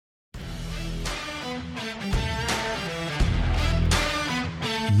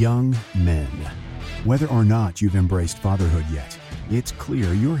Young men. Whether or not you've embraced fatherhood yet, it's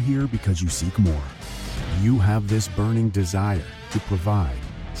clear you're here because you seek more. You have this burning desire to provide,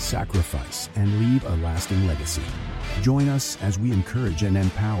 sacrifice, and leave a lasting legacy. Join us as we encourage and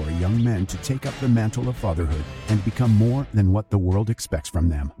empower young men to take up the mantle of fatherhood and become more than what the world expects from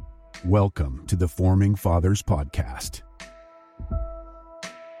them. Welcome to the Forming Fathers Podcast.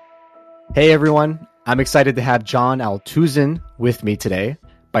 Hey everyone, I'm excited to have John Althausen with me today.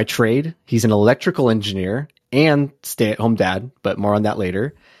 By trade, he's an electrical engineer and stay-at-home dad, but more on that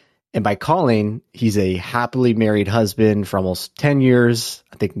later. And by calling, he's a happily married husband for almost 10 years.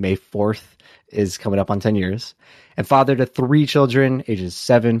 I think May 4th is coming up on 10 years. And father to 3 children, ages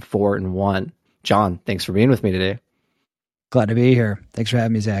 7, 4, and 1. John, thanks for being with me today. Glad to be here. Thanks for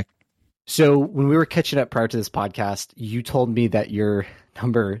having me, Zach. So when we were catching up prior to this podcast, you told me that you're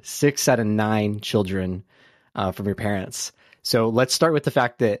number 6 out of 9 children from your parents. So let's start with the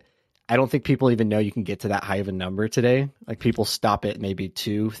fact that I don't think people even know you can get to that high of a number today. Like people stop at maybe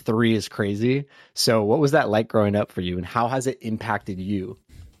 2, 3 is crazy. So what was that like growing up for you and how has it impacted you?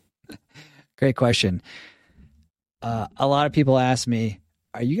 Great question. A lot of people ask me,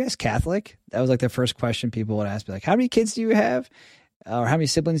 are you guys Catholic? That was like the first question people would ask me, like, how many kids do you have? Or how many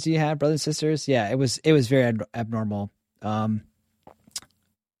siblings do you have, brothers and sisters? Yeah, it was very abnormal. Growing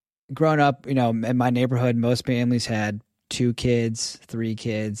up, in my neighborhood, most families had 2 kids, 3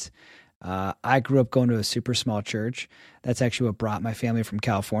 kids. I grew up going to a super small church. That's actually what brought my family from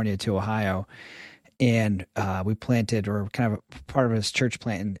California to Ohio. And we planted, or kind of part of this church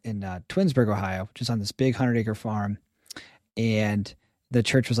plant in Twinsburg, Ohio, which is on this big 100-acre farm. And the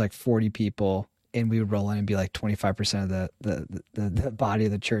church was like 40 people, and we would roll in and be like 25% of the body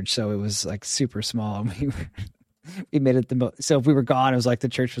of the church. So it was like super small. We made it the most. So if we were gone, it was like the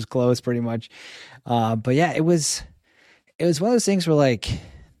church was closed pretty much. But yeah, it was one of those things where, like,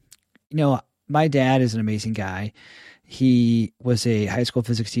 my dad is an amazing guy. He was a high school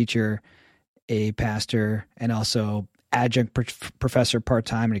physics teacher, a pastor, and also adjunct professor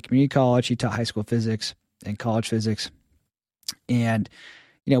part-time at a community college. He taught high school physics and college physics. And,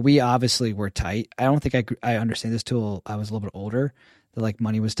 we obviously were tight. I don't think I understand this till I was a little bit older, that like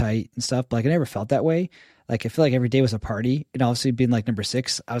money was tight and stuff, but like I never felt that way. Like I feel like every day was a party, and obviously being like number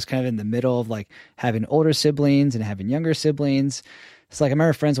 6, I was kind of in the middle of like having older siblings and having younger siblings. So like I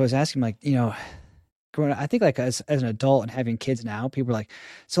remember friends always asking, like, growing up, I think like as an adult and having kids now, people are like,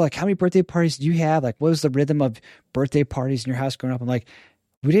 so like how many birthday parties do you have? Like what was the rhythm of birthday parties in your house growing up? I'm like,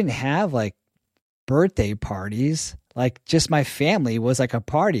 we didn't have like birthday parties. Like just my family was like a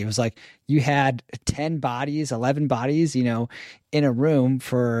party. It was like you had 10 bodies, 11 bodies, in a room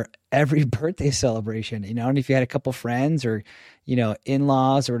for every birthday celebration. And if you had a couple friends or,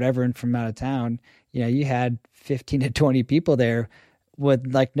 in-laws or whatever and from out of town, you had 15 to 20 people there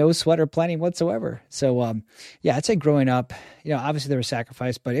with like no sweat or planning whatsoever. So, yeah, I'd say growing up, obviously there was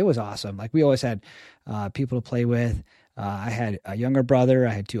sacrifice, but it was awesome. Like we always had people to play with. I had a younger brother.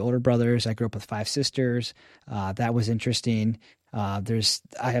 I had 2 older brothers. I grew up with 5 sisters. That was interesting. There's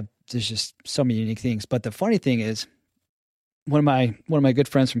just so many unique things. But the funny thing is, one of my good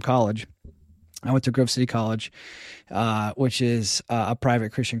friends from college, I went to Grove City College, which is a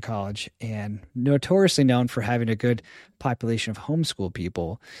private Christian college and notoriously known for having a good population of homeschool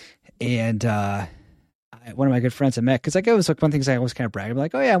people. And one of my good friends I met, because like it was like one of the things I always kind of brag. I'm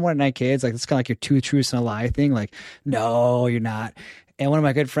like, oh yeah, I'm one of 9 kids. Like it's kind of like your 2 truths and a lie thing. Like, no, you're not. And one of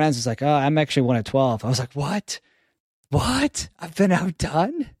my good friends was like, oh, I'm actually one of 12. I was like, what? I've been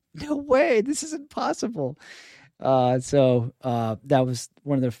outdone? No way. This is impossible. So that was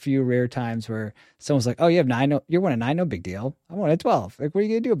one of the few rare times where someone's like, oh, you have 9. You're one of 9. No big deal. I'm one of 12. Like, what are you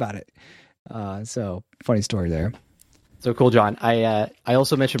going to do about it? So funny story there. So cool, John. I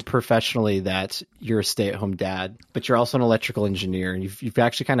also mentioned professionally that you're a stay-at-home dad, but you're also an electrical engineer, and you've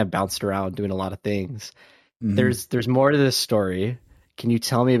actually kind of bounced around doing a lot of things. Mm-hmm. There's more to this story. Can you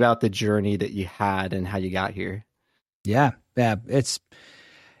tell me about the journey that you had and how you got here? Yeah.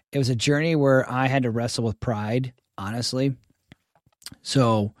 It was a journey where I had to wrestle with pride, honestly.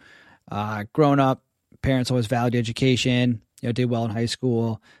 So, growing up, parents always valued education. Did well in high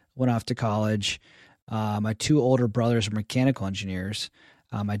school, went off to college. My 2 older brothers are mechanical engineers.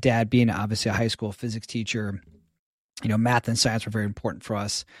 My dad being obviously a high school physics teacher, math and science were very important for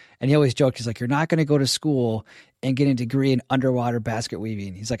us. And he always joked, he's like, you're not going to go to school and get a degree in underwater basket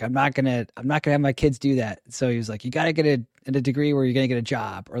weaving. He's like, I'm not going to have my kids do that. So he was like, you got to get a degree where you're going to get a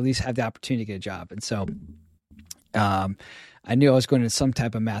job, or at least have the opportunity to get a job. And so, I knew I was going to some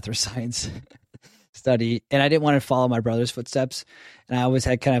type of math or science study, and I didn't want to follow my brother's footsteps. And I always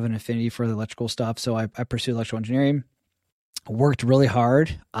had kind of an affinity for the electrical stuff. So I pursued electrical engineering. worked really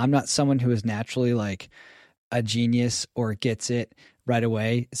hard. I'm not someone who is naturally like a genius or gets it right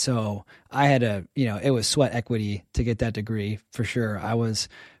away. So I had it was sweat equity to get that degree for sure. I was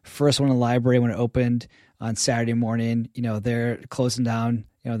first one in the library when it opened on Saturday morning. They're closing down,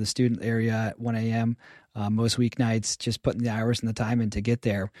 the student area at 1 a.m. Most weeknights, just putting the hours and the time in to get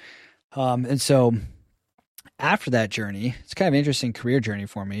there. And so after that journey, it's kind of an interesting career journey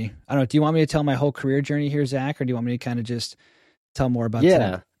for me. I don't know. Do you want me to tell my whole career journey here, Zach, or do you want me to kind of just tell more about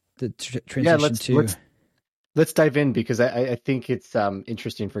the transition Let's dive in, because I think it's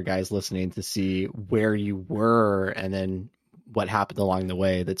interesting for guys listening to see where you were and then what happened along the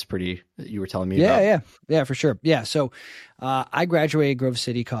way. That you were telling me about. Yeah, for sure. Yeah. So I graduated Grove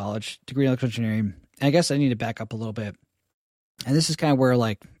City College, degree in electrical engineering. And I guess I need to back up a little bit. And this is kind of where,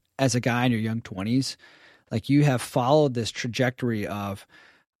 like, as a guy in your young 20s, like, you have followed this trajectory of,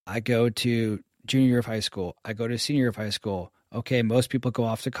 I go to junior year of high school, I go to senior year of high school. Okay, most people go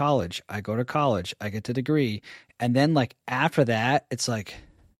off to college. I go to college, I get the degree. And then, like, after that, it's like,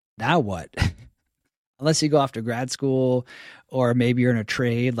 now what? Unless you go off to grad school, or maybe you're in a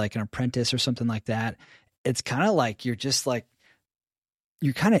trade, like an apprentice or something like that. It's kind of like you're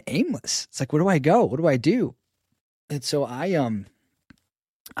kind of aimless. It's like, where do I go? What do I do? And so I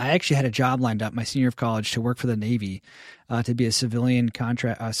actually had a job lined up my senior year of college to work for the Navy, to be a civilian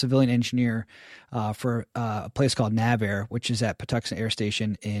engineer for a place called NAVAIR, which is at Patuxent Air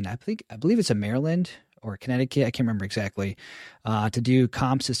Station in, I believe it's in Maryland or Connecticut. I can't remember exactly, to do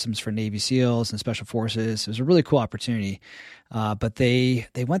comm systems for Navy SEALs and Special Forces. It was a really cool opportunity. But they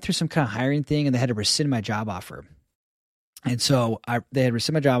went through some kind of hiring thing, and they had to rescind my job offer. And so they had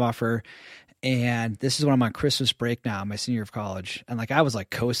rescinded my job offer. And this is when I'm on Christmas break now, my senior year of college. And like, I was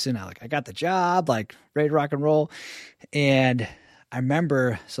like coasting. I got the job, like ready to rock and roll. And I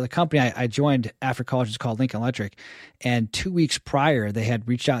remember, so the company I joined after college was called Lincoln Electric. And 2 weeks prior, they had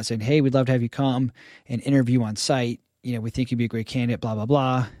reached out and said, hey, we'd love to have you come and interview on site. We think you'd be a great candidate, blah, blah,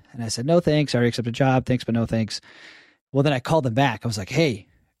 blah. And I said, no, thanks. I already accepted a job. Thanks, but no thanks. Well, then I called them back. I was like, hey,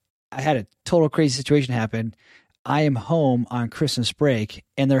 I had a total crazy situation happen. I am home on Christmas break,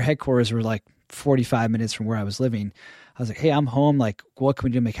 and their headquarters were like 45 minutes from where I was living. I was like, hey, I'm home. Like, what can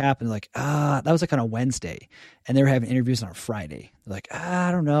we do to make happen? They're like, that was like on a Wednesday, and they were having interviews on a Friday. They're like, I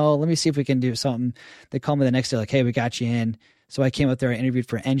don't know. Let me see if we can do something. They called me the next day, like, hey, we got you in. So I came up there, I interviewed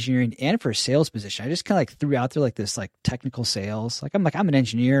for engineering and for a sales position. I just kind of like threw out there like this, like technical sales. I'm an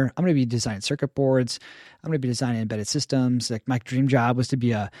engineer. I'm going to be designing circuit boards. I'm going to be designing embedded systems. Like, my dream job was to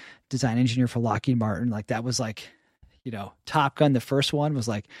be a design engineer for Lockheed Martin. Like, that was like, Top Gun, the first one, was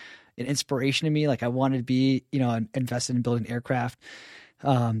like an inspiration to me. Like, I wanted to be, invested in building aircraft.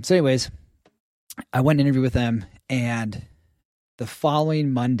 So anyways, I went and interviewed with them, and the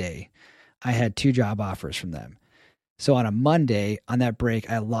following Monday, I had 2 job offers from them. So on a Monday, on that break,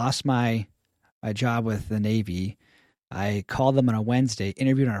 I lost my job with the Navy. I called them on a Wednesday,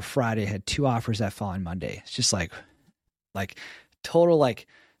 interviewed on a Friday, had 2 offers that following Monday. It's just like total, like,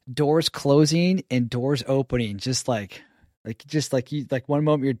 doors closing and doors opening. Just like one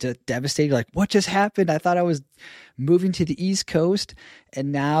moment you're devastated. You're like, what just happened? I thought I was moving to the East Coast,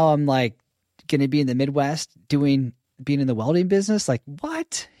 and now I'm like going to be in the Midwest being in the welding business. Like,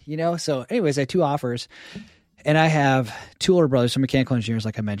 what? So anyways, I had 2 offers. And I have 2 older brothers, some mechanical engineers,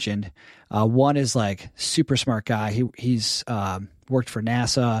 like I mentioned. One is like super smart guy. He's worked for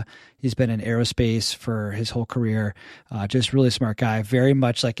NASA. He's been in aerospace for his whole career. Just really smart guy. Very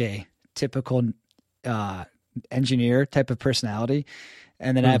much like a typical engineer type of personality.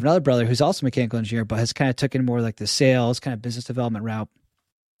 And then I have another brother who's also a mechanical engineer, but has kind of taken more like the sales, kind of business development route.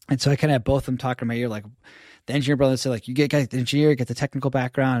 And so I kind of have both of them talking in my ear, like, the engineer brother said, like, you get the engineer, get the technical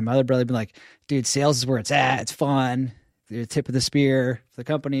background. And my other brother been like, dude, sales is where it's at. It's fun. The tip of the spear for the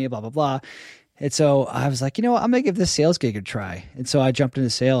company, blah, blah, blah. And so I was like, I'm going to give this sales gig a try. And so I jumped into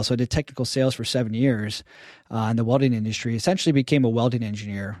sales. So I did technical sales for 7 years in the welding industry, essentially became a welding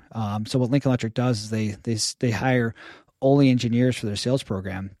engineer. So what Lincoln Electric does is they hire only engineers for their sales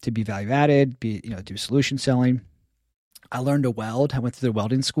program to be value added, do solution selling. I learned to weld. I went through the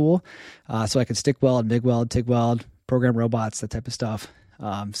welding school, so I could stick weld, MIG weld, TIG weld, program robots, that type of stuff.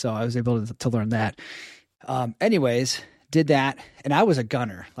 So I was able to learn that. Anyways, did that, and I was a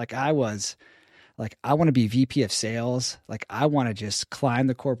gunner. Like, I was, like, I want to be VP of sales. Like, I want to just climb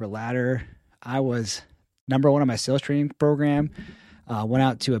the corporate ladder. I was number 1 on my sales training program. Went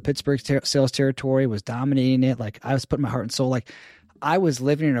out to a Pittsburgh sales territory, was dominating it. Like, I was putting my heart and soul. Like, I was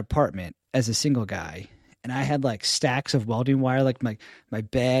living in an apartment as a single guy. And I had like stacks of welding wire, like my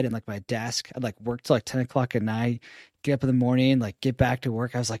bed and like my desk. I'd like work till like 10 o'clock at night, get up in the morning, like get back to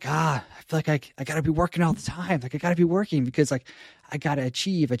work. I was like, I feel like I gotta be working all the time. Like I gotta be working because like I gotta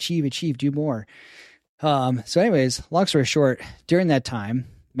achieve, do more. So anyways, long story short, during that time,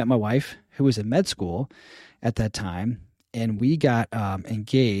 met my wife who was in med school at that time, and we got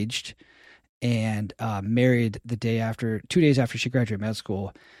engaged and married the day after, 2 days after she graduated med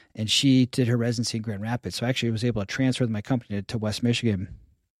school, and she did her residency in Grand Rapids. So I actually was able to transfer my company to West Michigan.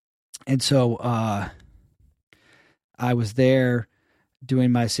 And so I was there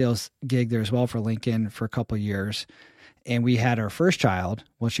doing my sales gig there as well for Lincoln for a couple of years. And we had our first child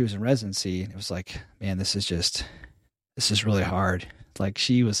while she was in residency. It was like, man, this is really hard. Like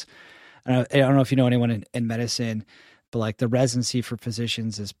she was, I don't know if you know anyone in medicine, but like the residency for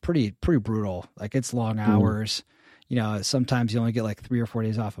physicians is pretty brutal. Like it's long hours. You know, sometimes you only get like 3 or 4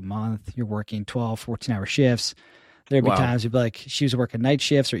 days off a month. You're working 12, 14-hour shifts. There'd be times you'd be like, she was working night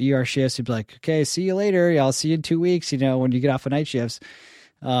shifts or ER shifts. You'd be like, okay, see you later. I'll see you in 2 weeks, you know, when you get off of night shifts.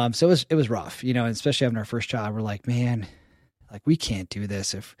 So it was rough, you know, and especially having our first child. We're like, man, like we can't do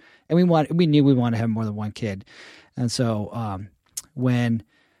this and we knew we wanted to have more than one kid. And so when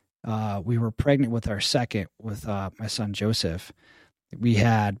we were pregnant with our second, with my son Joseph, we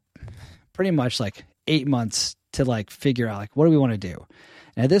had pretty much like 8 months to like figure out like what do we want to do.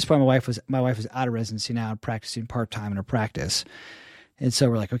 And at this point, my wife was out of residency now, practicing part-time in her practice. And so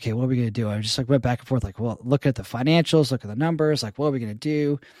we're like, okay, what are we going to do? I just like went back and forth, like, well, look at the financials, look at the numbers, like, what are we going to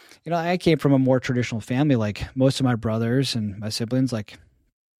do? You know, I came from a more traditional family. Like most of my brothers and my siblings, like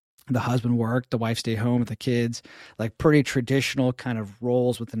the husband worked, the wife stayed home with the kids, like pretty traditional kind of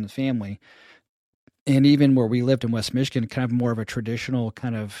roles within the family. And even where we lived in West Michigan, kind of more of a traditional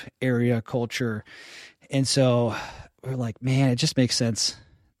kind of area culture. And so we're like, man, it just makes sense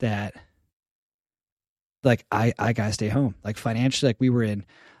that like I gotta stay home. Like financially, like we were in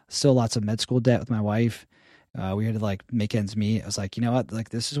still lots of med school debt with my wife. We had to like make ends meet. I was like, you know what, like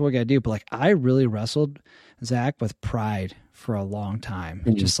this is what we gotta do. But like I really wrestled, Zach, with pride for a long time.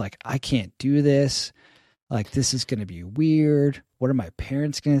 Mm-hmm. Just like I can't do this. Like this is gonna be weird. What are my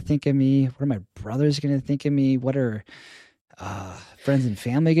parents gonna think of me? What are my brothers gonna think of me? What are friends and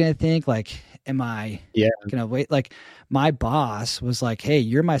family gonna think? Like, am I gonna wait? Like my boss was like, hey,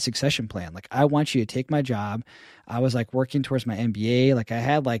 you're my succession plan. Like I want you to take my job. I was like working towards my MBA. Like I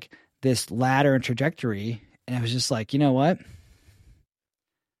had like this ladder and trajectory. And I was just like, you know what?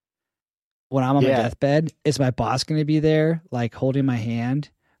 When I'm on my deathbed, is my boss going to be there like holding my hand,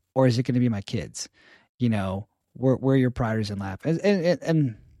 or is it going to be my kids? You know, where your priorities in lap.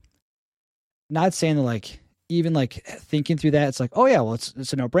 And not saying that like, even like thinking through that, it's like, oh yeah, well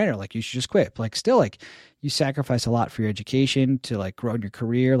it's a no brainer. Like you should just quit. But like still like you sacrifice a lot for your education to like grow in your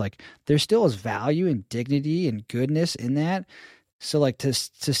career. Like there still is value and dignity and goodness in that. So like to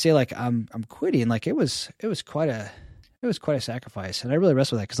say like I'm quitting, like it was quite a sacrifice. And I really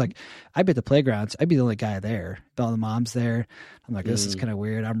wrestled with that because like I'd be at the playgrounds, I'd be the only guy there. All the moms there. I'm like, this is kind of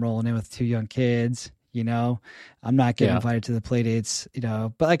weird. I'm rolling in with 2 young kids. You know, I'm not getting invited to the play dates, you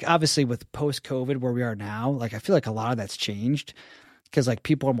know, but like obviously with post-COVID where we are now, like I feel like a lot of that's changed because like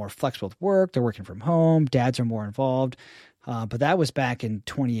people are more flexible with work. They're working from home. Dads are more involved. But that was back in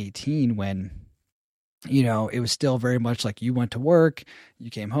 2018 when, you know, it was still very much like you went to work, you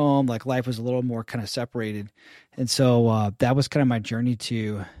came home, like life was a little more kind of separated. And so that was kind of my journey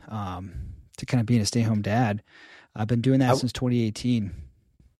to kind of being a stay-home dad. I've been doing that since 2018.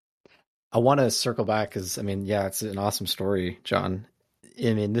 I want to circle back because, I mean, yeah, it's an awesome story, John.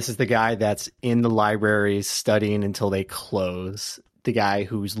 I mean, this is the guy that's in the library studying until they close, the guy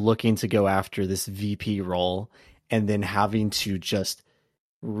who's looking to go after this VP role and then having to just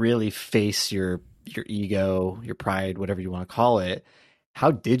really face your ego, your pride, whatever you want to call it.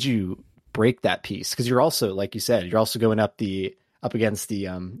 How did you break that piece? Because you're also, like you said, you're also going up against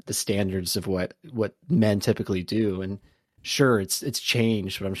the standards of what men typically do. And sure, it's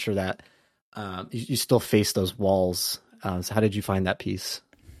changed, but I'm sure that you still face those walls. So how did you find that piece?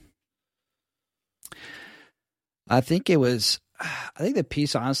 I think the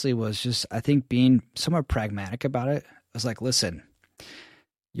piece honestly was just, I think being somewhat pragmatic about it. I was like, listen,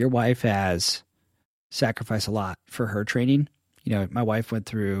 your wife has sacrificed a lot for her training. You know, my wife went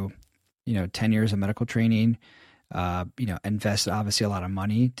through, 10 years of medical training, invested obviously a lot of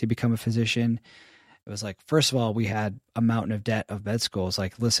money to become a physician. It was like, first of all, we had a mountain of debt of med schools.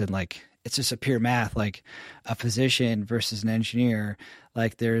 Like, listen, like it's just a pure math, like a physician versus an engineer.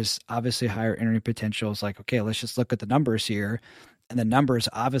 Like there's obviously higher earning potentials. Like, okay, let's just look at the numbers here. And the numbers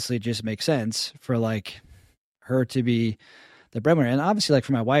obviously just make sense for like her to be the breadwinner. And obviously like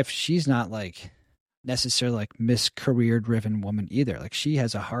for my wife, she's not like necessarily like Miss Career driven woman either. Like she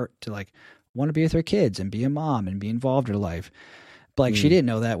has a heart to like want to be with her kids and be a mom and be involved in her life. But like, she didn't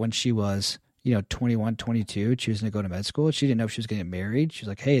know that when she was, 21, 22, choosing to go to med school. She didn't know if she was going to get married. She was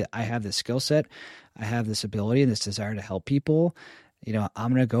like, hey, I have this skill set. I have this ability and this desire to help people.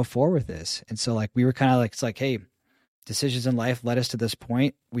 I'm going to go forward with this. And so like, we were kind of like, it's like, hey, decisions in life led us to this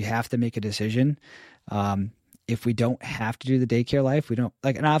point. We have to make a decision. If we don't have to do the daycare life, we don't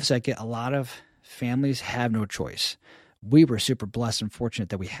like, and obviously I get a lot of families have no choice. We were super blessed and fortunate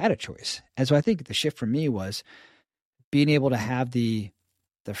that we had a choice. And so I think the shift for me was being able to have the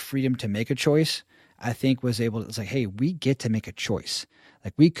freedom to make a choice. I think it's like, hey, we get to make a choice.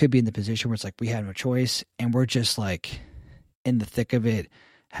 Like we could be in the position where it's like, we have no choice and we're just like in the thick of it,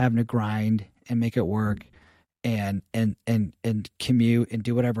 having to grind and make it work and commute and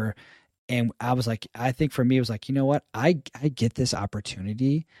do whatever. And I was like, I think for me, it was like, you know what? I get this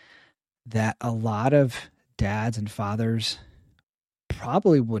opportunity that a lot of dads and fathers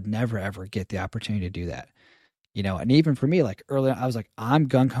probably would never, ever get the opportunity to do that. And even for me, like early on, I was like, I'm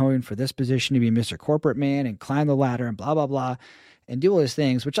gung-hoing for this position to be Mr. Corporate Man and climb the ladder and blah, blah, blah, and do all those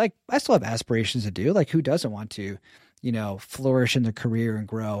things, which I still have aspirations to do. Like who doesn't want to, flourish in their career and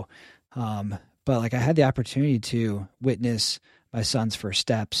grow? But like I had the opportunity to witness my son's first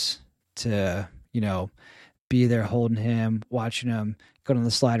steps, to, be there holding him, watching him go on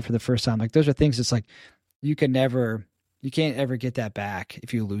the slide for the first time. Like those are things that's like, you can't ever get that back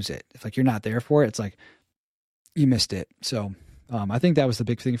if you lose it. If like you're not there for it, it's like you missed it. So I think that was the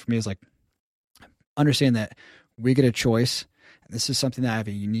big thing for me, is like understand that we get a choice. And this is something that I have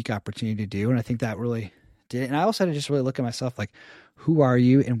a unique opportunity to do. And I think that really did. And I also had to just really look at myself like, who are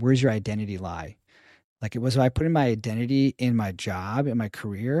you and where's your identity lie? Like was I putting my identity in my job, in my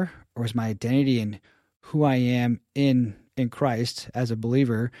career, or was my identity in who I am in Christ as a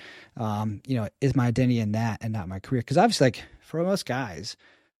believer? Is my identity in that and not my career? Because obviously, like for most guys,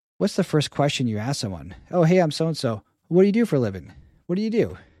 what's the first question you ask someone? Oh, hey, I'm so-and-so. What do you do for a living? What do you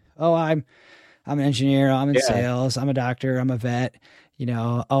do? Oh, I'm an engineer. I'm in sales. I'm a doctor. I'm a vet.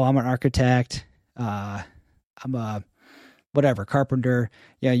 Oh, I'm an architect. I'm a whatever, carpenter.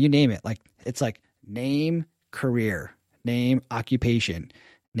 Yeah, you name it. Like it's like name career, name occupation,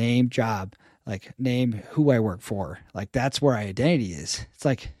 name job, like name who I work for. Like that's where our identity is. It's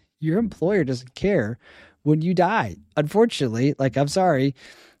like your employer doesn't care when you die. Unfortunately, like I'm sorry,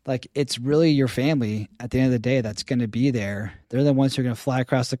 like it's really your family at the end of the day that's going to be there. They're the ones who are going to fly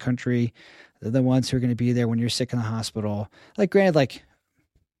across the country. They're the ones who are going to be there when you're sick in the hospital. Like granted, like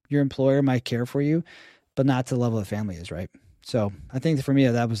your employer might care for you, but not to the level the family is, right? So I think for me,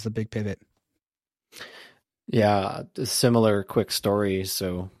 that was the big pivot. Yeah, a similar quick story.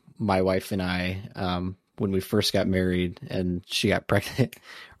 So my wife and I, when we first got married and she got pregnant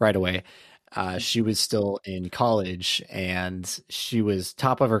right away, she was still in college and she was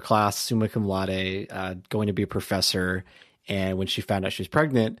top of her class, summa cum laude, going to be a professor. And when she found out she was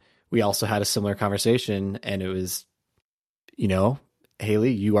pregnant, we also had a similar conversation, and it was,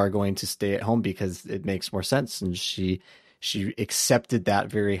 Haley, you are going to stay at home because it makes more sense. And she accepted that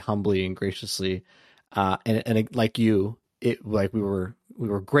very humbly and graciously. And like you, we were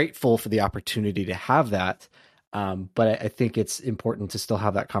grateful for the opportunity to have that. But I think it's important to still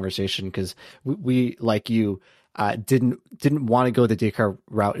have that conversation, because we like you, didn't want to go the daycare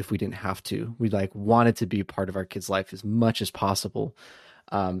route if we didn't have to. We wanted to be part of our kids' life as much as possible.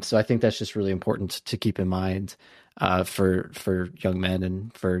 So I think that's just really important to keep in mind, for young men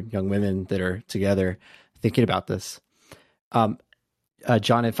and for young women that are together thinking about this.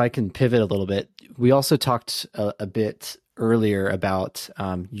 John, if I can pivot a little bit, we also talked a bit earlier about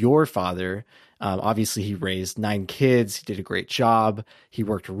your father. Obviously, he raised 9 kids. He did a great job. He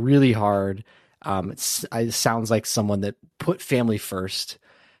worked really hard. It sounds like someone that put family first.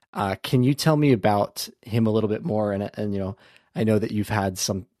 Can you tell me about him a little bit more? And I know that you've had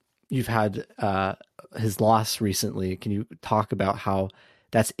his loss recently. Can you talk about how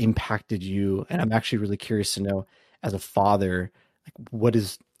that's impacted you? And I'm actually really curious to know, as a father, what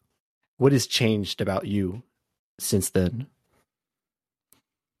has changed about you since then?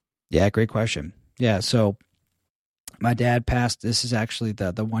 Yeah, great question. Yeah, so my dad passed. This is actually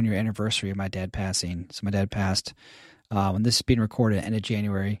the 1 year anniversary of my dad passing. So my dad passed when this is being recorded end of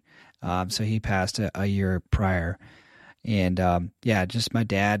January. So he passed a year prior. And just my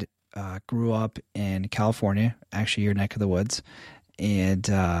dad grew up in California, actually your neck of the woods, and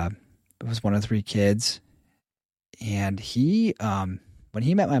was one of 3 kids. And he, when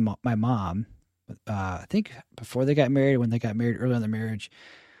he met my mom, I think before they got married, when they got married early in their marriage,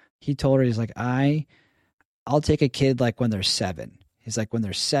 he told her, he's like, I'll take a kid like when they're 7. He's like, when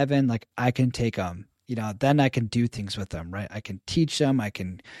they're 7, like I can take them, then I can do things with them, right? I can teach them. I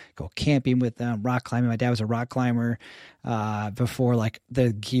can go camping with them, rock climbing. My dad was a rock climber before like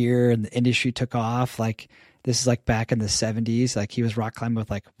the gear and the industry took off. Like this is like back in the 70s. Like he was rock climbing with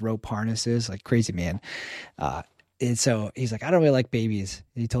like rope harnesses, like crazy man. And so he's like, I don't really like babies.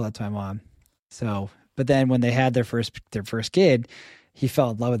 He told that to my mom. So, but then when they had their first kid, he fell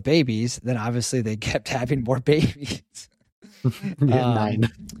in love with babies. Then obviously they kept having more babies. Nine.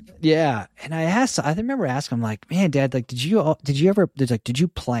 Yeah. And I remember asking him like, man, Dad, like, did you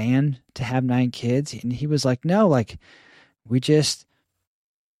plan to have 9 kids? And he was like, no, like we just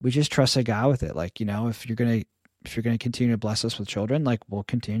trusted God with it. Like, if you're going to continue to bless us with children, like we'll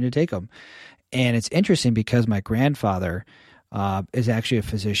continue to take them. And it's interesting because my grandfather is actually a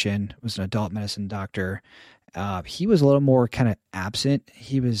physician, was an adult medicine doctor. He was a little more kind of absent.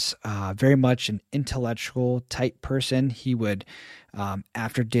 He was very much an intellectual type person. He would,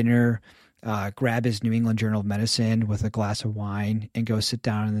 after dinner, grab his New England Journal of Medicine with a glass of wine and go sit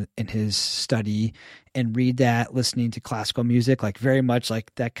down in his study and read that, listening to classical music, like very much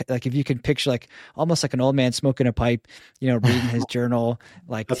like that. Like if you can picture, like almost like an old man smoking a pipe, reading his journal,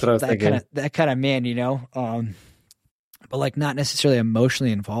 like That's what I was thinking. That kind of man, but like not necessarily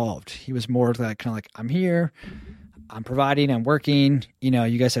emotionally involved. He was more like kind of like, I'm here, I'm providing, I'm working,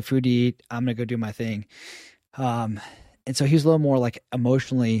 you guys have food to eat, I'm going to go do my thing. And so he was a little more like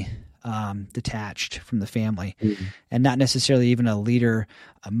emotionally detached from the family, and not necessarily even a leader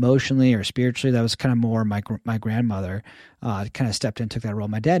emotionally or spiritually. That was kind of more my grandmother kind of stepped in and took that role.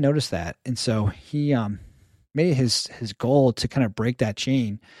 My dad noticed that. And so he made his goal to kind of break that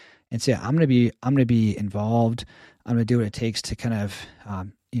chain and say, I'm going to be involved. I'm going to do what it takes to kind of,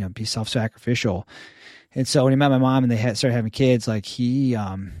 be self-sacrificial. And so when he met my mom and they started having kids, like he,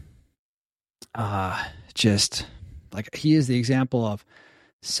 just like he is the example of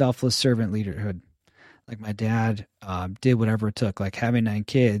selfless servant leaderhood. Like my dad, did whatever it took, like having 9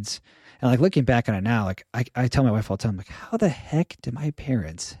 kids. And like looking back on it now, like I tell my wife all the time, like, how the heck did my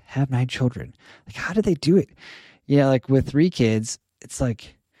parents have 9 children? Like, how did they do it? Like with 3 kids, it's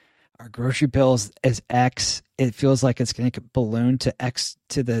like, our grocery bills is X. It feels like it's going to balloon to X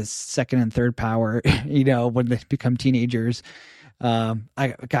to the second and third power, when they become teenagers.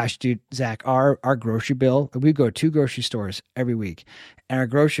 Gosh, dude, Zach, our grocery bill, we go to 2 grocery stores every week, and our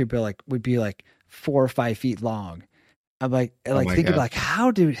grocery bill would be like 4 or 5 feet long. I'm like thinking God. Like, how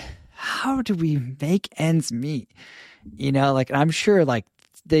do we make ends meet? Like, I'm sure like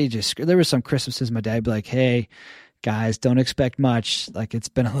there were some Christmases my dad would be like, hey, guys, don't expect much. Like, it's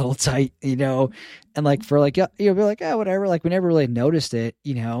been a little tight, and like for like, be like, oh, whatever. Like we never really noticed it,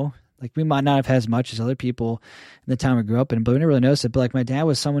 like we might not have had as much as other people in the town we grew up in, but we never really noticed it. But like my dad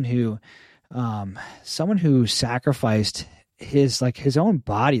was someone who sacrificed his own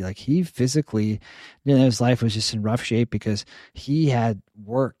body. Like he physically, his life was just in rough shape because he had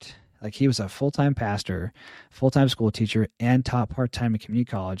worked. Like he was a full-time pastor, full-time school teacher, and taught part-time at community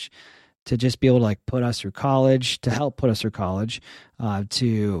college, to just be able to like put us through college, to help put us through college,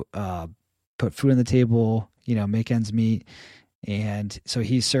 to put food on the table, make ends meet. And so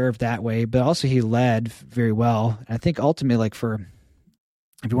he served that way, but also he led very well. And I think ultimately, like if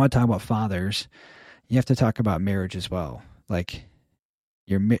you want to talk about fathers, you have to talk about marriage as well. Like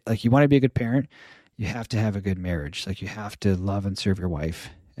you want to be a good parent, you have to have a good marriage. Like you have to love and serve your wife.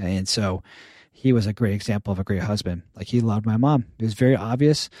 And so he was a great example of a great husband. Like he loved my mom. It was very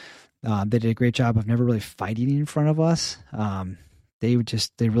obvious. They did a great job of never really fighting in front of us. He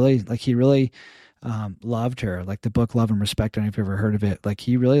really loved her. Like the book Love and Respect, I don't know if you've ever heard of it. Like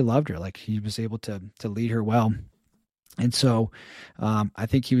he really loved her. Like he was able to lead her well. And so I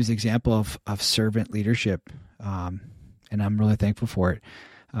think he was an example of servant leadership. And I'm really thankful for it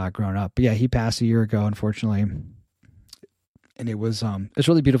growing up. But yeah, he passed a year ago, unfortunately. And it was a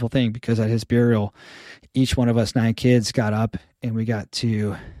really beautiful thing because at his burial, each one of us 9 kids got up and we got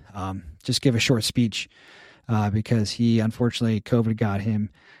to just give a short speech because he, unfortunately, COVID got him.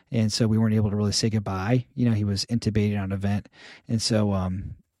 And so we weren't able to really say goodbye. He was intubated on an event. And so,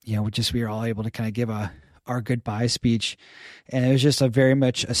 we were all able to kind of give our goodbye speech. And it was just very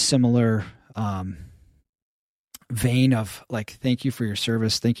much a similar vein of like, thank you for your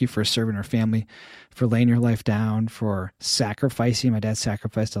service. Thank you for serving our family, for laying your life down, for sacrificing. My dad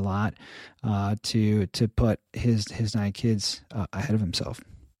sacrificed a lot to put his 9 kids ahead of himself.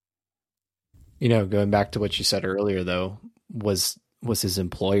 Going back to what you said earlier, though, was his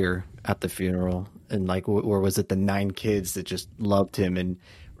employer at the funeral, and like, or was it the 9 kids that just loved him and,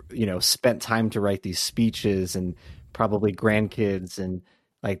 spent time to write these speeches, and probably grandkids, and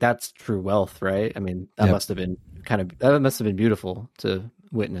like, that's true wealth, right? I mean, that must have been beautiful to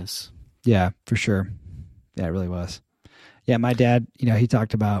witness. Yeah, for sure. Yeah, it really was. Yeah, my dad, he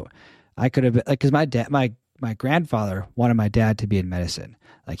talked about I could have been like, because my grandfather wanted my dad to be in medicine.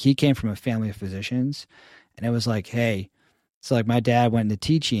 Like he came from a family of physicians, and it was like, hey, so like my dad went into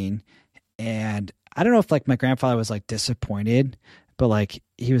teaching, and I don't know if like my grandfather was like disappointed, but like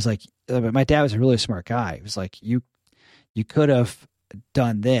he was like, but my dad was a really smart guy. He was like, you could have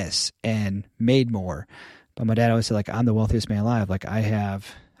done this and made more. But my dad always said, like, I'm the wealthiest man alive. Like I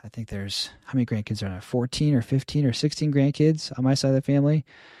think there's, how many grandkids are there? 14 or 15 or 16 grandkids on my side of the family.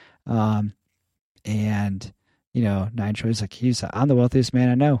 And, 9 choices, like I'm the wealthiest man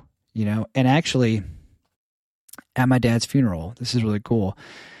I know, and actually at my dad's funeral, this is really cool.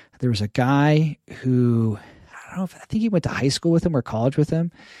 There was a guy who, I think he went to high school with him or college with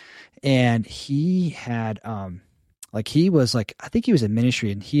him. And he had, he was like, I think he was in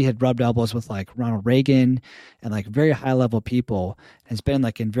ministry, and he had rubbed elbows with like Ronald Reagan and like very high level people, has been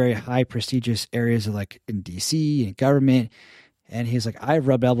like in very high prestigious areas of like in DC and government. And he's like, I've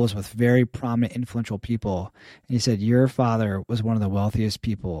rubbed elbows with very prominent, influential people. And he said, your father was one of the wealthiest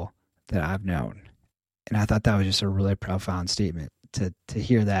people that I've known. And I thought that was just a really profound statement to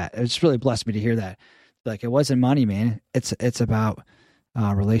hear that. It just really blessed me to hear that. Like, it wasn't money, man. It's about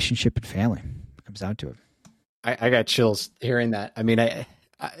relationship and family. It comes down to it. I got chills hearing that. I mean, I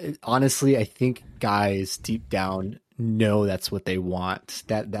honestly, I think guys deep down know that's what they want.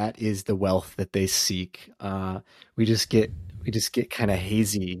 That is the wealth that they seek. We just get kind of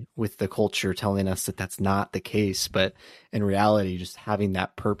hazy with the culture telling us that that's not the case. But in reality, just having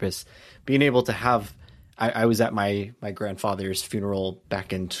that purpose, being able to have, I was at my grandfather's funeral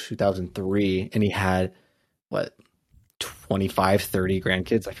back in 2003, and he had 25, 30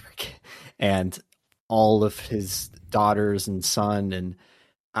 grandkids, I forget, and all of his daughters and son. And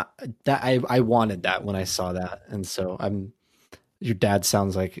I wanted that when I saw that. And so your dad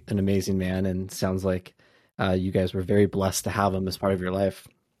sounds like an amazing man, and sounds like you guys were very blessed to have him as part of your life.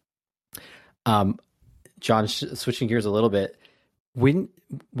 John, switching gears a little bit, when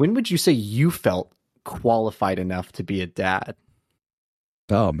would you say you felt qualified enough to be a dad?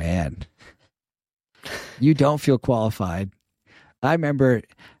 Oh man, you don't feel qualified. I remember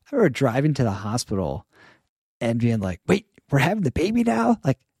driving to the hospital and being like, wait, we're having the baby now?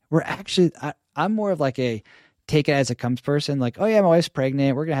 Like, we're actually, I'm more of like a take it as it comes person. Like, oh yeah, my wife's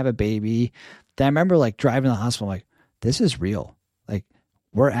pregnant, we're going to have a baby. Then I remember like driving to the hospital, like, this is real. Like,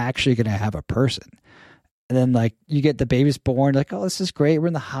 we're actually going to have a person. And then like you get the baby's born, like, oh, this is great. We're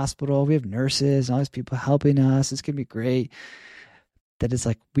in the hospital. We have nurses and all these people helping us. It's going to be great. That it's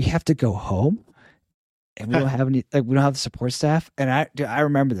like, we have to go home, and we don't have any, like, we don't have the support staff. And I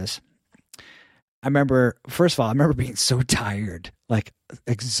remember this. First of all, I remember being so tired, like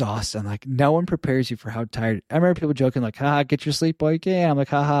exhausted. Like, no one prepares you for how tired. I remember people joking like, haha, get your sleep while you can. I'm like,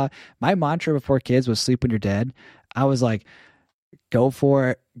 haha. My mantra before kids was sleep when you're dead. I was like, go for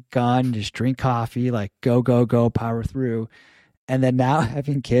it, gun, just drink coffee, like go, power through. And then now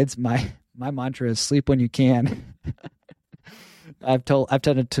having kids, my mantra is sleep when you can. I've done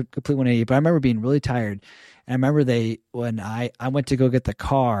a complete 180, but I remember being really tired. And I remember when I went to go get the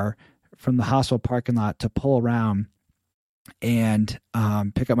car from the hospital parking lot to pull around and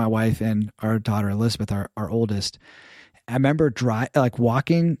pick up my wife and our daughter Elizabeth, our oldest. I remember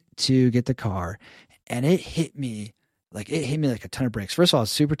walking to get the car, and it hit me like a ton of bricks. First of all, I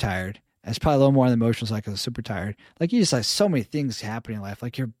was super tired. It's probably a little more on the emotional side because I was super tired. Like, you just have so many things happening in life.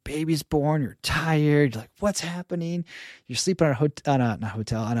 Like, your baby's born, you're tired, you're like, what's happening? You're sleeping on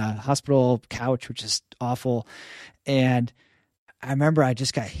a hospital couch, which is awful. And I remember I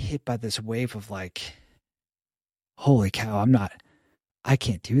just got hit by this wave of like, holy cow, I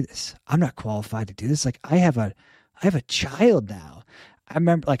can't do this. I'm not qualified to do this. Like, I have a child now. I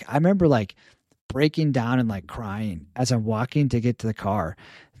remember breaking down and like crying as I'm walking to get to the car,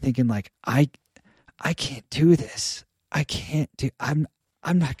 thinking like, I can't do this. I'm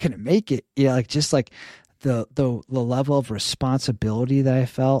not going to make it. Yeah. Like, just like the level of responsibility that I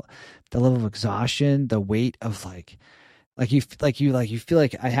felt, the level of exhaustion, the weight of you feel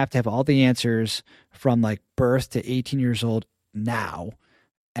like I have to have all the answers from like birth to 18 years old now.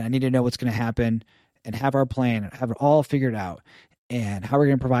 And I need to know what's going to happen and have our plan and have it all figured out, and how we're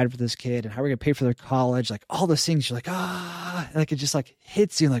going to provide for this kid and how we're going to pay for their college. Like, all those things, you're like, like it just like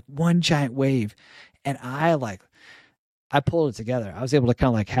hits you like one giant wave. And I pulled it together. I was able to kind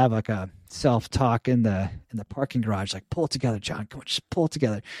of like have like a self-talk in the parking garage, like, pull it together, John, come on, just pull it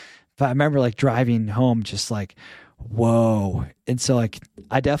together. But I remember like driving home just like, whoa. And so like,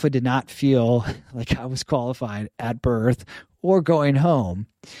 I definitely did not feel like I was qualified at birth or going home.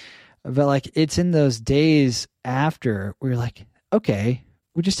 But like, it's in those days after where you're like, okay,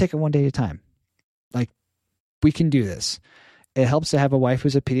 we'll just take it one day at a time. Like, we can do this. It helps to have a wife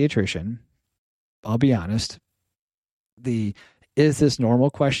who's a pediatrician. I'll be honest. The is this normal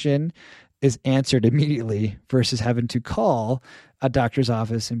question is answered immediately versus having to call a doctor's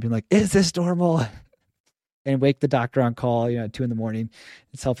office and be like, is this normal? And wake the doctor on call, at 2 a.m.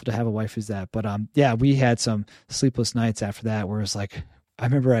 It's helpful to have a wife who's that. But yeah, we had some sleepless nights after that where it's like, I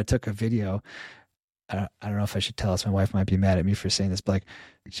remember I took a video. I don't know if I should tell us. My wife might be mad at me for saying this, but like,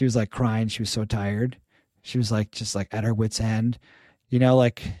 she was like crying. She was so tired. She was like, just like at her wit's end,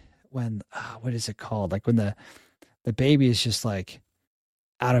 like when, what is it called? Like when the baby is just like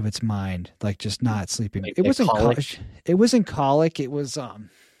out of its mind, like just not sleeping. Like it wasn't colic. It wasn't colic. It was, I don't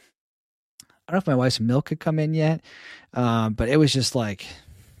know if my wife's milk had come in yet. But it was just like,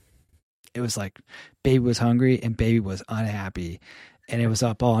 baby was hungry and baby was unhappy. And it was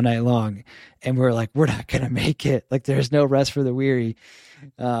up all night long. And we're like, we're not going to make it. Like there's no rest for the weary.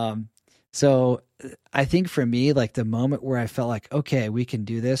 So I think for me, like the moment where I felt like, okay, we can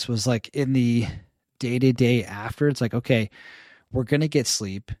do this was like in the day-to-day after. It's like, okay, we're going to get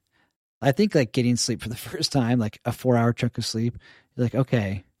sleep. I think like getting sleep for the first time, like a 4-hour chunk of sleep, you're like,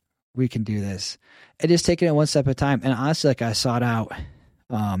 okay, we can do this. And just taking it one step at a time. And honestly, like I sought out,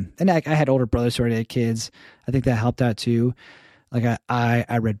 and I had older brothers who already had kids. I think that helped out too. Like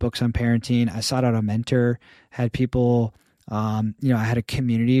I read books on parenting. I sought out a mentor, had people, I had a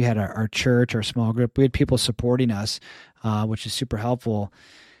community, had our church, our small group. We had people supporting us, which is super helpful.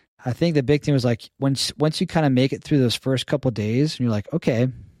 I think the big thing was like, once you kind of make it through those first couple of days and you're like, okay,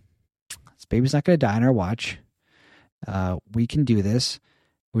 this baby's not going to die on our watch. We can do this.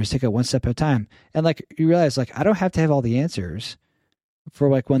 We just take it one step at a time. And like, you realize like, I don't have to have all the answers for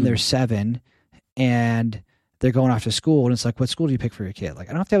like when they're 7 and they're going off to school. And it's like, what school do you pick for your kid? Like,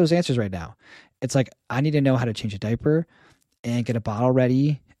 I don't have to have those answers right now. It's like, I need to know how to change a diaper and get a bottle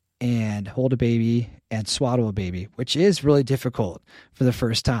ready and hold a baby and swaddle a baby, which is really difficult for the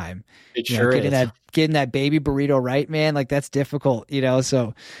first time. It sure is. Getting that baby burrito right, man. Like that's difficult,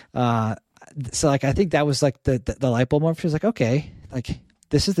 so like, I think that was like the light bulb moment. She was like, okay, like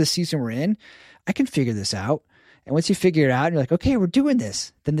this is the season we're in. I can figure this out. And once you figure it out and you're like, okay, we're doing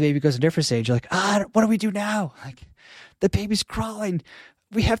this. Then the baby goes to a different stage. You're like, what do we do now? Like the baby's crawling.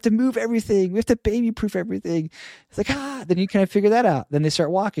 We have to move everything. We have to baby proof everything. It's like, then you kind of figure that out. Then they start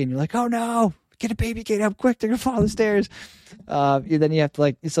walking. You're like, oh no, get a baby gate up quick. They're going to fall the stairs. Then you have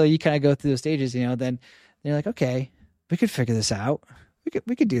to so you kind of go through those stages, then you're like, okay, we could figure this out.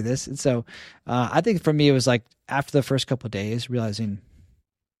 We could do this. And so I think for me, it was like after the first couple of days realizing,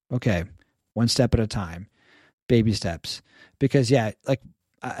 okay, one step at a time, baby steps. Because like,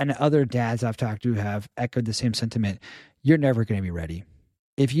 and other dads I've talked to have echoed the same sentiment. You're never going to be ready.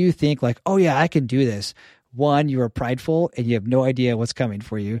 If you think like, oh yeah, I can do this. 1, you are prideful and you have no idea what's coming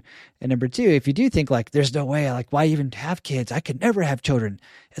for you. And number 2, if you do think like, there's no way, like why even have kids? I could never have children.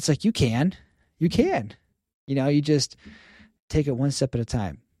 It's like, you can, you just take it one step at a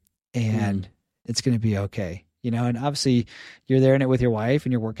time and it's going to be okay. And obviously you're there in it with your wife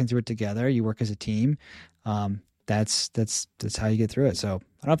and you're working through it together. You work as a team. That's how you get through it. So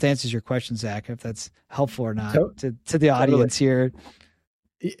I don't know if that answers your question, Zach, if that's helpful or not to the audience here.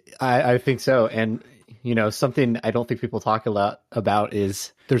 I think so. And, something I don't think people talk a lot about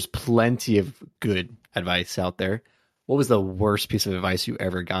is there's plenty of good advice out there. What was the worst piece of advice you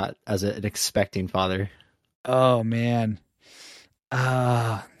ever got as an expecting father? Oh, man.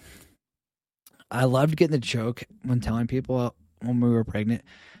 I loved getting the joke when telling people when we were pregnant,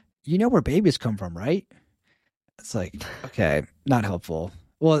 you know where babies come from, right? It's like, okay, not helpful.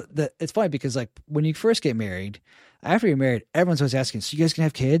 Well, it's funny because like when you first get married, after you're married, everyone's always asking, so you guys gonna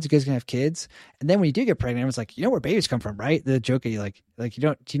have kids? You guys gonna have kids? And then when you do get pregnant, everyone's like, you know where babies come from, right? The joke at you like,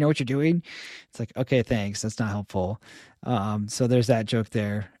 do you know what you're doing? It's like, okay, thanks. That's not helpful. So there's that joke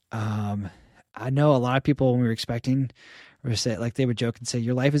there. I know a lot of people when we were expecting, or say like they would joke and say,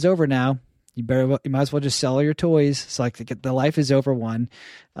 your life is over now. You might as well just sell all your toys. So like the life is over one.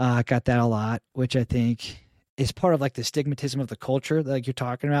 Got that a lot, which I think is part of like the stigmatism of the culture that like you're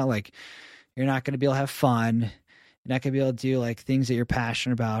talking about. Like you're not going to be able to have fun. You're not going to be able to do like things that you're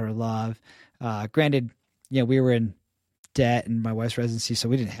passionate about or love. Granted, we were in debt in my wife's residency, so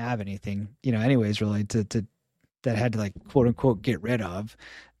we didn't have anything, anyways, really to that had to like quote unquote get rid of.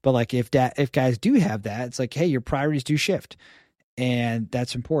 But like if guys do have that, it's like, hey, your priorities do shift. And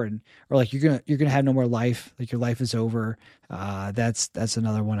that's important. Or like you're gonna have no more life. Like your life is over. That's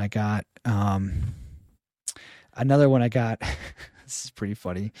another one I got. Another one I got. This is pretty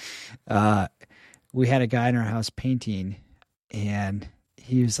funny. We had a guy in our house painting, and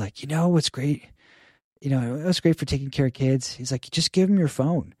he was like, what's great? It was great for taking care of kids. He's like, just give them your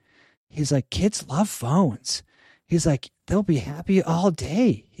phone. He's like, kids love phones. He's like, they'll be happy all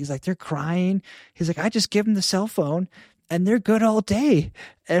day. He's like, they're crying. He's like, I just give them the cell phone and they're good all day.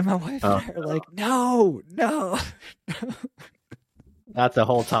 And my wife and I are like, no. That's a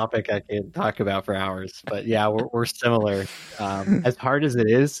whole topic I can talk about for hours. But yeah, we're similar. As hard as it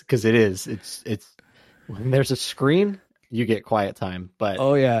is, because it's when there's a screen, you get quiet time. But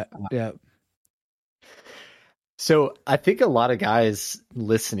oh yeah. So I think a lot of guys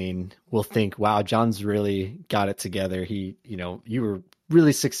listening will think, wow, John's really got it together. You were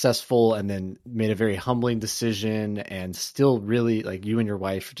really successful and then made a very humbling decision, and still really, like, you and your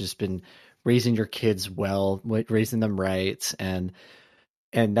wife have just been raising your kids well, raising them right. And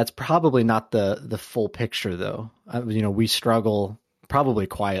that's probably not the full picture though. We struggle probably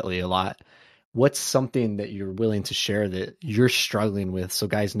quietly a lot. What's something that you're willing to share that you're struggling with, so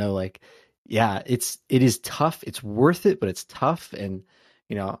guys know, like, yeah, it is tough. It's worth it, but it's tough. And,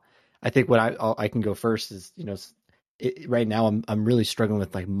 I think what I can go first is, right now I'm really struggling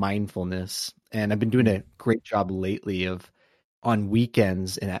with like mindfulness, and I've been doing a great job lately of on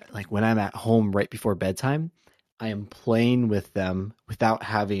weekends and like when I'm at home right before bedtime, I am playing with them without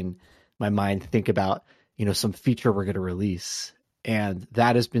having my mind think about, some feature we're going to release. And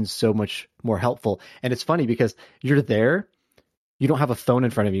that has been so much more helpful. And it's funny because you're there, you don't have a phone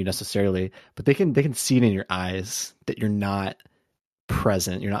in front of you necessarily, but they can see it in your eyes that you're not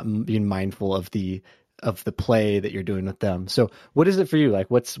present. You're not being mindful of the play that you're doing with them. So what is it for you?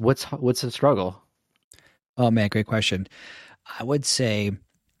 Like what's the struggle? Oh man, great question. I would say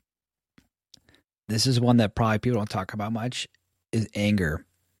this is one that probably people don't talk about much, is anger.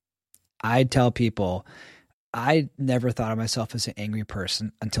 I tell people I never thought of myself as an angry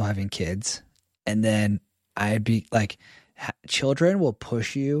person until having kids. And then I'd be like, children will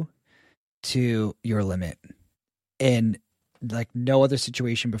push you to your limit in like no other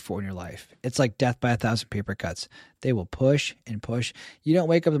situation before in your life. It's like death by 1,000 paper cuts. They will push and push. You don't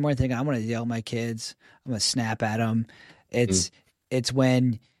wake up in the morning thinking, I'm going to yell at my kids. I'm going to snap at them. It's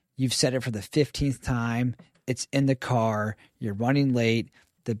when you've said it for the 15th time. It's in the car. You're running late.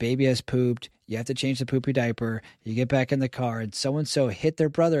 The baby has pooped. You have to change the poopy diaper. You get back in the car and so-and-so hit their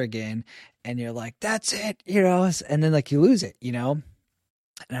brother again. And you're like, that's it, and then like you lose it, And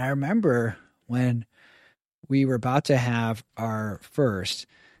I remember when we were about to have our first,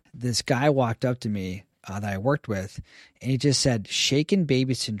 this guy walked up to me that I worked with, and he just said, shaken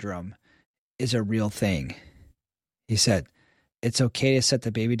baby syndrome is a real thing. He said, it's okay to set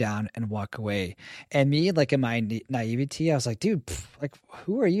the baby down and walk away. And me, like in my naivety, I was like, dude, like,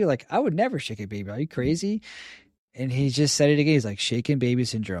 who are you? Like, I would never shake a baby. Are you crazy? And he just said it again. He's like, shaken baby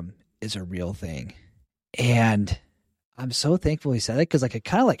syndrome is a real thing. And I'm so thankful he said it, because like it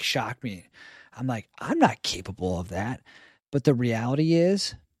kind of like shocked me. I'm like, I'm not capable of that. But the reality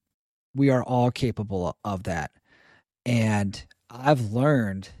is we are all capable of that. And I've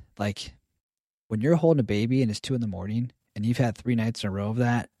learned, like, when you're holding a baby and it's 2 a.m. and you've had 3 nights in a row of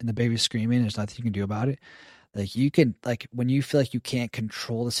that and the baby's screaming, there's nothing you can do about it. Like you can, like when you feel like you can't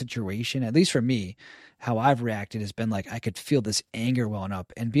control the situation, at least for me, how I've reacted has been like, I could feel this anger welling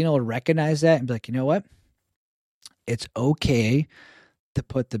up, and being able to recognize that and be like, you know what? It's okay to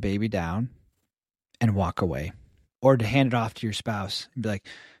put the baby down and walk away, or to hand it off to your spouse and be like,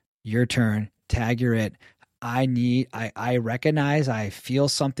 your turn, tag you're it. I recognize, I feel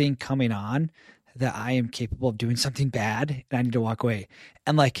something coming on, that I am capable of doing something bad and I need to walk away.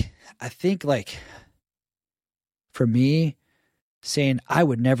 And like, I think like for me, saying I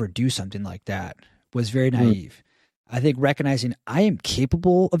would never do something like that was very naive. I think recognizing I am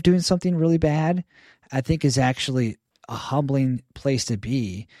capable of doing something really bad, I think is actually a humbling place to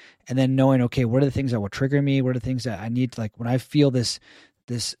be. And then knowing, okay, what are the things that will trigger me? What are the things that I need to, like, when I feel this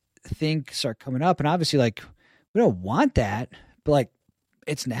thing start coming up, and obviously like, we don't want that, but like,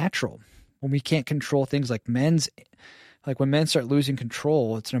 it's natural. When we can't control things like when men start losing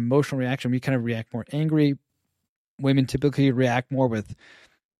control, it's an emotional reaction. We kind of react more angry. Women typically react more with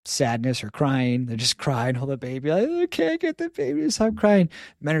sadness or crying. They just cry and hold the baby. Like, I can't get the baby to stop crying.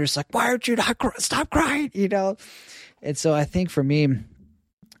 Men are just like, why aren't you not stop crying? And so I think for me,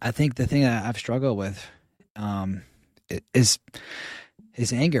 I think the thing that I've struggled with is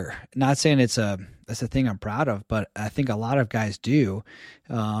anger. Not saying that's a thing I'm proud of, but I think a lot of guys do.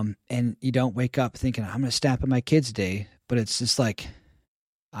 And you don't wake up thinking, I'm going to snap at my kids today, but it's just like,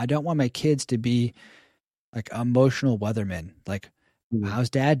 I don't want my kids to be like emotional weathermen. Like, how's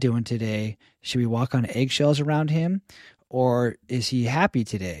dad doing today? Should we walk on eggshells around him, or is he happy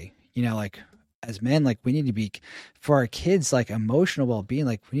today? Like as men, like we need to be, for our kids, like emotional well-being,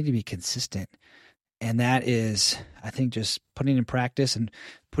 like we need to be consistent. And that is, I think, just putting in practice and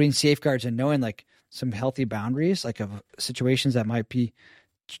putting safeguards and knowing like some healthy boundaries, like of situations that might be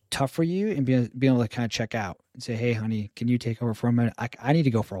tough for you, and being able to kind of check out and say, hey, honey, can you take over for a minute? I need to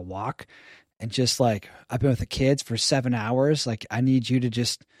go for a walk. And just like, I've been with the kids for 7 hours. Like, I need you to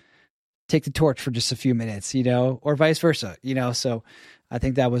just take the torch for just a few minutes, or vice versa, So I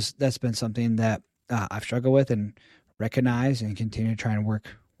think that's been something that I've struggled with and recognize and continue to try and work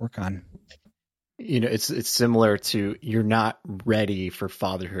on. It's similar to, you're not ready for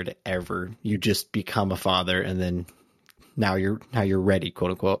fatherhood ever. You just become a father, and then now you're ready,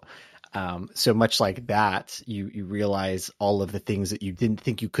 quote unquote. So much like that, you realize all of the things that you didn't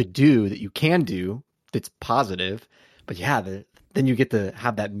think you could do that you can do. That's positive, but then you get to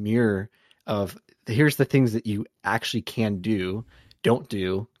have that mirror of, here's the things that you actually can do, don't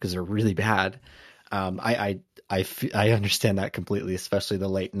do because they're really bad. I understand that completely, especially the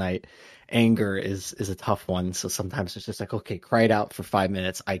late night anger is a tough one. So sometimes it's just like, okay, cry it out for 5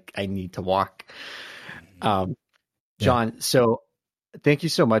 minutes. I need to walk. John, so thank you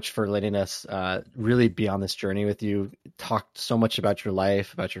so much for letting us really be on this journey with you. Talked so much about your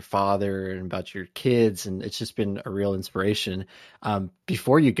life, about your father, and about your kids, and it's just been a real inspiration.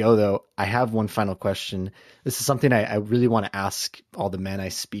 Before you go, though, I have one final question. This is something I really want to ask all the men I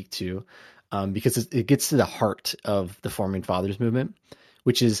speak to, because it gets to the heart of the Forming Fathers movement,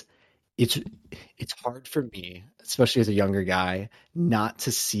 which is, it's hard for me, especially as a younger guy, not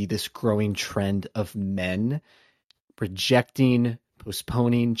to see this growing trend of men rejecting,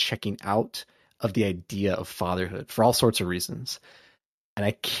 postponing, checking out of the idea of fatherhood for all sorts of reasons. And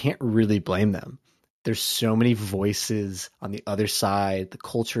I can't really blame them. There's so many voices on the other side. The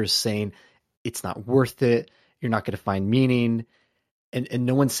culture is saying it's not worth it. You're not going to find meaning. And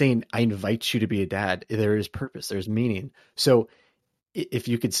no one's saying, I invite you to be a dad. There is purpose. There's meaning. So if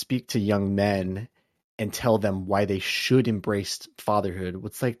you could speak to young men and tell them why they should embrace fatherhood,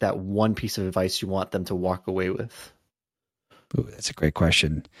 what's like that one piece of advice you want them to walk away with? Ooh, that's a great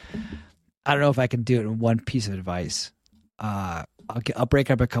question. I don't know if I can do it in one piece of advice. I'll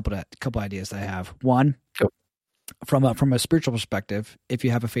break up a couple ideas that I have. One, from a spiritual perspective, if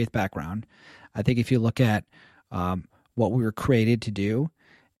you have a faith background, I think if you look at what we were created to do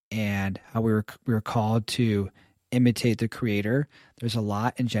and how we were called to imitate the Creator, there's a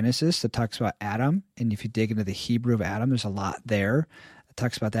lot in Genesis that talks about Adam, and if you dig into the Hebrew of Adam, there's a lot there that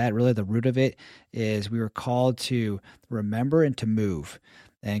talks about that. Really, the root of it is we were called to remember and to move.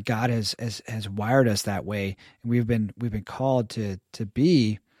 And God has wired us that way, and we've been called to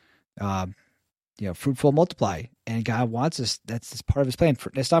be, fruitful, multiply. And God wants us. That's part of His plan.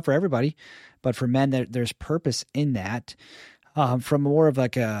 It's not for everybody, but for men, there's purpose in that. From more of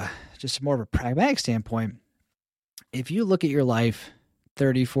like more of a pragmatic standpoint, if you look at your life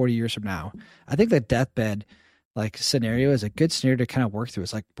 30, 40 years from now, I think the deathbed scenario is a good scenario to kind of work through.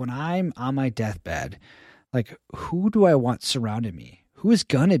 It's like, when I'm on my deathbed, like, who do I want surrounding me? Who is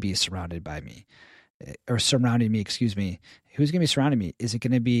going to be surrounded by me, or surrounding me, excuse me? Who's going to be surrounding me? Is it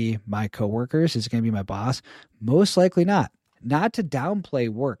going to be my coworkers? Is it going to be my boss? Most likely not. Not to downplay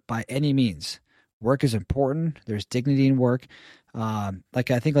work by any means. Work is important. There's dignity in work. I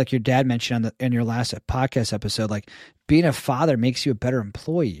think like your dad mentioned in your last podcast episode, like, being a father makes you a better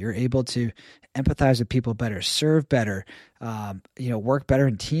employee. You're able to empathize with people better, serve better, work better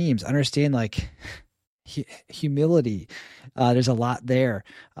in teams, understand humility. There's a lot there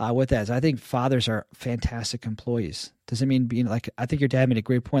with that. So I think fathers are fantastic employees. Doesn't mean being I think your dad made a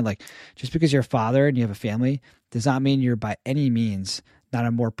great point. Like, just because you're a father and you have a family does not mean you're by any means not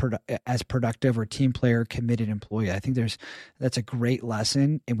a more as productive or team player, committed employee. I think that's a great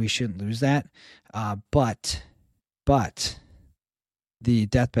lesson, and we shouldn't lose that. But the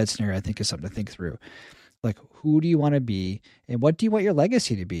deathbed scenario, I think, is something to think through. Like, who do you want to be, and what do you want your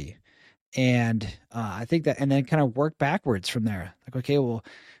legacy to be? And I think that, and then kind of work backwards from there. Like, okay, well,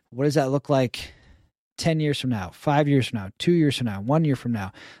 what does that look like 10 years from now, 5 years from now, 2 years from now, 1 year from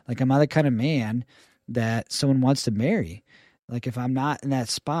now? Like, am I the kind of man that someone wants to marry? Like, if I'm not in that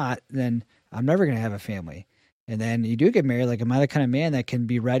spot, then I'm never going to have a family. And then you do get married. Like, am I the kind of man that can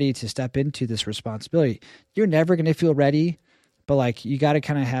be ready to step into this responsibility? You're never going to feel ready, but you got to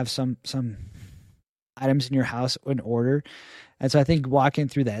kind of have some items in your house in order. And so I think walking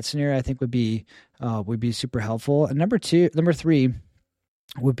through that scenario, I think would be super helpful. And number three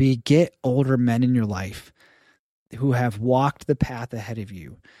would be, get older men in your life who have walked the path ahead of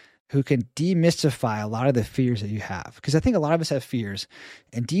you, who can demystify a lot of the fears that you have. Because I think a lot of us have fears,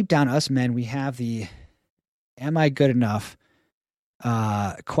 and deep down, us men, we have the "am I good enough"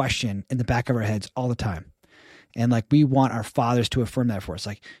 question in the back of our heads all the time. And we want our fathers to affirm that for us.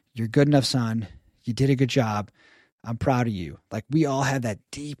 Like, you're good enough, son. You did a good job. I'm proud of you. Like, we all have that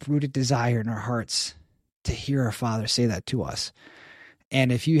deep rooted desire in our hearts to hear our Father say that to us.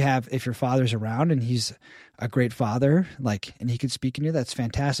 And if your father's around and he's a great father, like, and he can speak in you, that's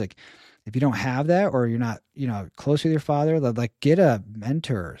fantastic. If you don't have that, or you're not, close with your father, like, get a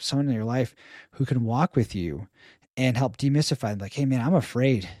mentor, someone in your life who can walk with you and help demystify. Like, hey man, I'm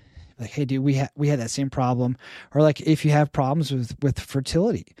afraid. Like, hey dude, we had that same problem. Or like, if you have problems with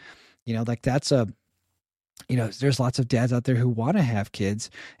fertility, like that's there's lots of dads out there who want to have kids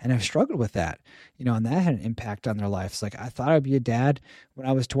and have struggled with that, and that had an impact on their lives. Like, I thought I'd be a dad when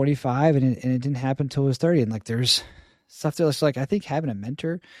I was 25 and it didn't happen until I was 30. And like, there's stuff that's like, I think having a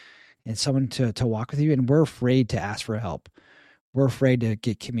mentor and someone to walk with you, and we're afraid to ask for help. We're afraid to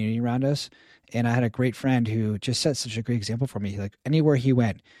get community around us. And I had a great friend who just set such a great example for me. Like, anywhere he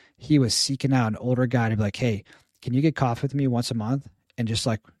went, he was seeking out an older guy to be like, hey, can you get coffee with me once a month and just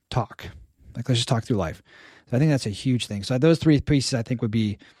like talk? Like, let's just talk through life. So I think that's a huge thing. So those three pieces I think would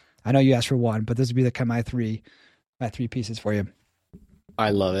be, I know you asked for one, but those would be the kind of my three pieces for you.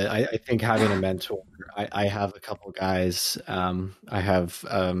 I love it. I think having a mentor, I have a couple guys. I have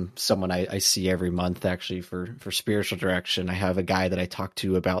someone I see every month actually for spiritual direction. I have a guy that I talk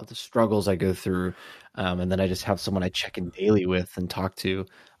to about the struggles I go through. And then I just have someone I check in daily with and talk to.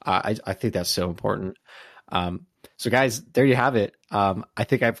 I think that's so important. So guys, there you have it. I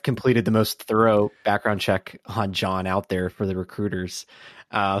think I've completed the most thorough background check on John out there for the recruiters.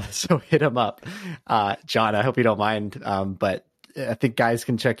 So hit him up. John, I hope you don't mind. But I think guys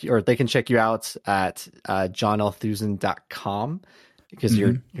can check you, or they can check you out at johnalthausen.com because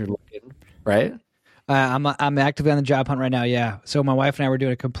you're looking, right? I'm actively on the job hunt right now. Yeah. So my wife and I were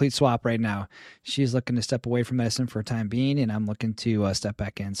doing a complete swap right now. She's looking to step away from medicine for a time being, and I'm looking to step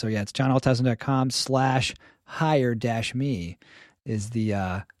back in. So yeah, it's johnalthausen.com/hire-me is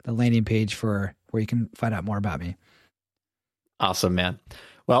the landing page for where you can find out more about me. Awesome, man.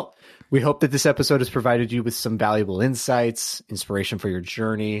 Well, we hope that this episode has provided you with some valuable insights, inspiration for your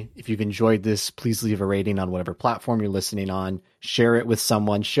journey. If you've enjoyed this, please leave a rating on whatever platform you're listening on. Share it with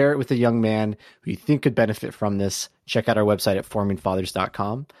someone. Share it with a young man who you think could benefit from this. Check out our website at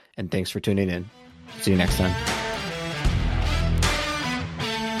formingfathers.com. And thanks for tuning in. See you next time.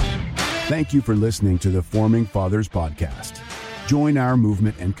 Thank you for listening to the Forming Fathers podcast. Join our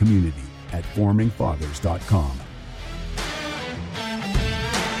movement and community at formingfathers.com.